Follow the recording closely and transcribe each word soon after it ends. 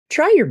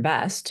Try your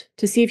best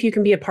to see if you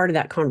can be a part of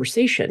that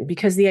conversation,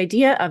 because the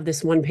idea of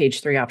this one-page,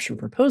 three-option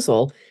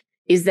proposal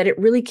is that it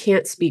really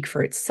can't speak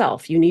for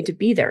itself. You need to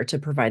be there to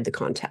provide the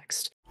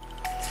context.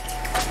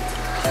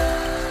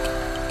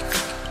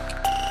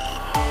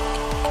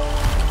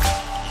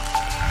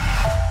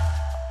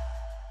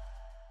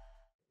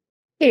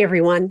 Hey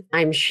everyone,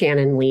 I'm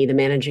Shannyn Lee, the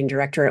Managing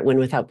Director at Win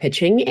Without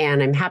Pitching,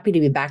 and I'm happy to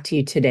be back to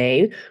you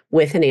today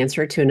with an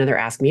answer to another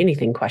Ask Me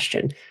Anything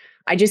question.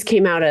 I just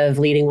came out of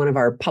leading one of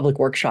our public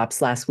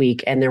workshops last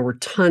week, and there were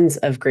tons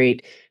of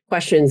great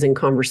questions and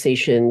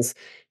conversations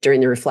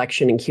during the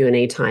reflection and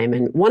Q&A time.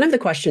 And one of the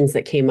questions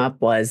that came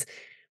up was,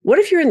 what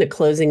if you're in the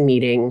closing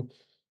meeting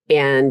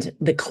and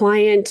the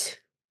client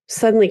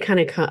suddenly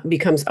kind of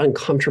becomes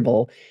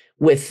uncomfortable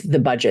with the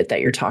budget that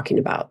you're talking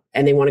about,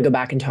 and they want to go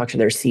back and talk to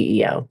their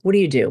CEO? What do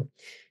you do?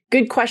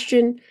 Good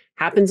question.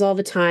 Happens all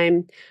the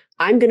time.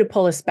 I'm going to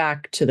pull us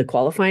back to the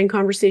qualifying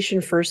conversation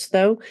first,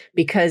 though,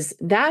 because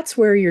that's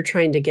where you're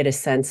trying to get a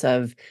sense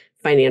of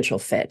financial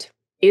fit.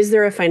 Is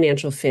there a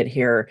financial fit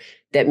here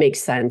that makes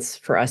sense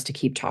for us to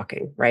keep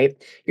talking, right?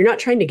 You're not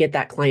trying to get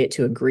that client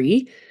to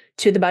agree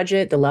to the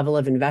budget, the level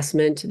of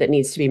investment that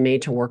needs to be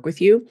made to work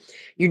with you.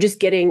 You're just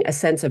getting a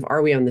sense of,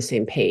 are we on the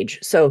same page?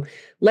 So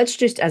let's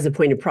just, as a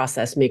point of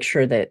process, make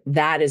sure that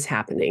that is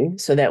happening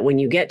so that when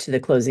you get to the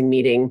closing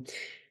meeting,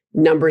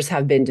 numbers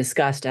have been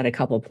discussed at a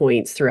couple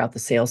points throughout the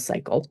sales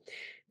cycle.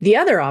 The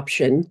other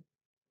option,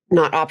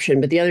 not option,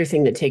 but the other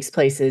thing that takes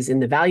place is in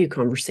the value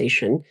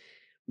conversation.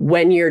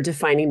 When you're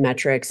defining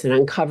metrics and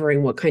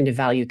uncovering what kind of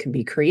value can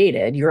be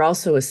created, you're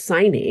also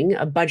assigning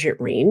a budget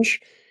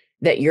range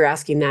that you're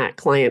asking that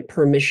client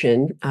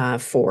permission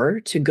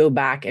for to go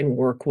back and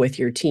work with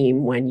your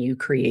team when you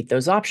create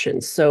those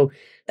options. So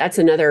that's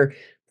another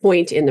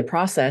point in the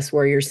process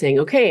where you're saying,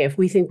 okay, if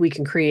we think we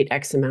can create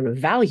X amount of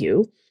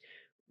value,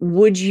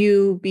 would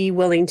you be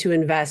willing to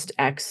invest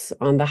X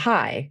on the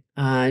high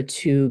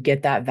to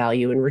get that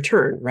value in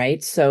return,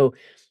 right? So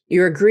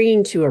you're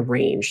agreeing to a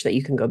range that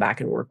you can go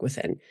back and work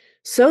within,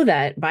 so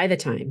that by the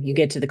time you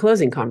get to the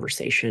closing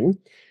conversation,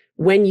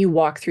 when you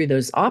walk through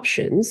those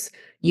options,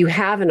 you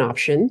have an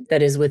option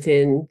that is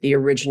within the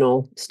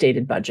original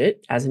stated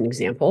budget. As an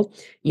example,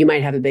 you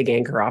might have a big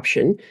anchor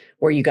option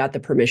where you got the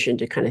permission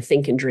to kind of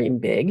think and dream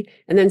big,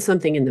 and then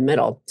something in the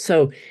middle.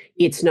 So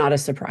it's not a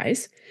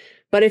surprise.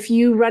 But if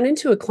you run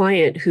into a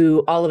client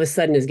who all of a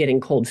sudden is getting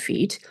cold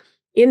feet,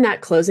 in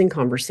that closing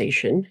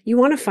conversation, you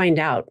want to find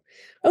out,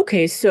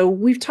 okay, so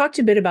we've talked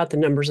a bit about the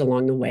numbers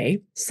along the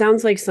way.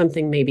 Sounds like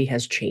something maybe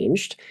has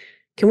changed.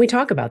 Can we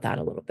talk about that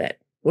a little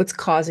bit? What's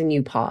causing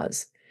you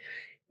pause?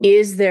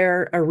 Is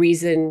there a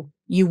reason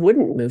you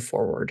wouldn't move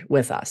forward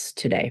with us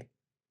today,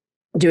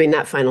 doing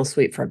that final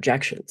sweep for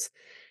objections?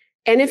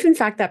 And if in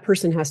fact that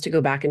person has to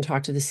go back and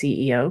talk to the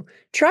CEO,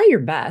 try your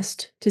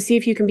best to see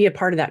if you can be a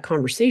part of that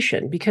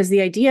conversation, because the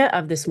idea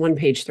of this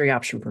one-page,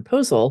 three-option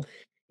proposal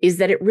is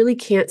that it really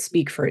can't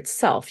speak for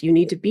itself. You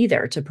need to be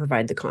there to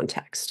provide the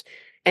context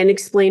and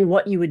explain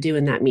what you would do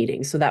in that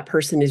meeting, so that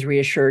person is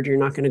reassured you're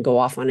not going to go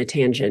off on a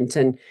tangent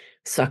and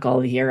suck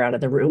all the air out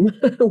of the room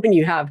when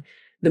you have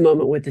the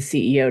moment with the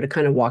CEO to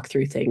kind of walk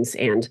through things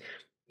and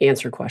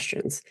answer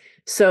questions.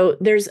 So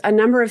there's a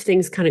number of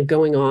things kind of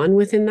going on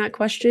within that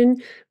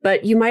question,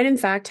 but you might in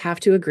fact have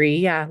to agree,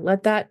 yeah,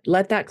 let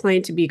that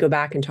client to be go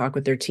back and talk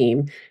with their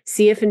team,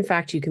 see if in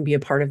fact you can be a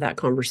part of that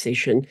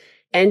conversation.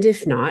 And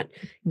if not,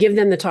 give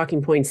them the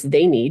talking points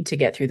they need to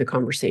get through the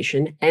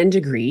conversation and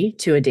agree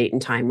to a date and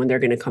time when they're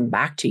going to come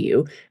back to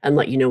you and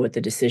let you know what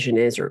the decision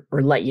is, or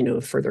let you know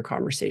if further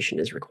conversation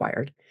is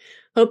required.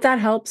 Hope that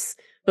helps.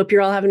 Hope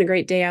you're all having a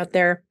great day out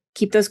there.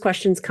 Keep those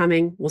questions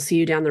coming. We'll see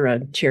you down the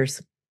road.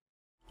 Cheers.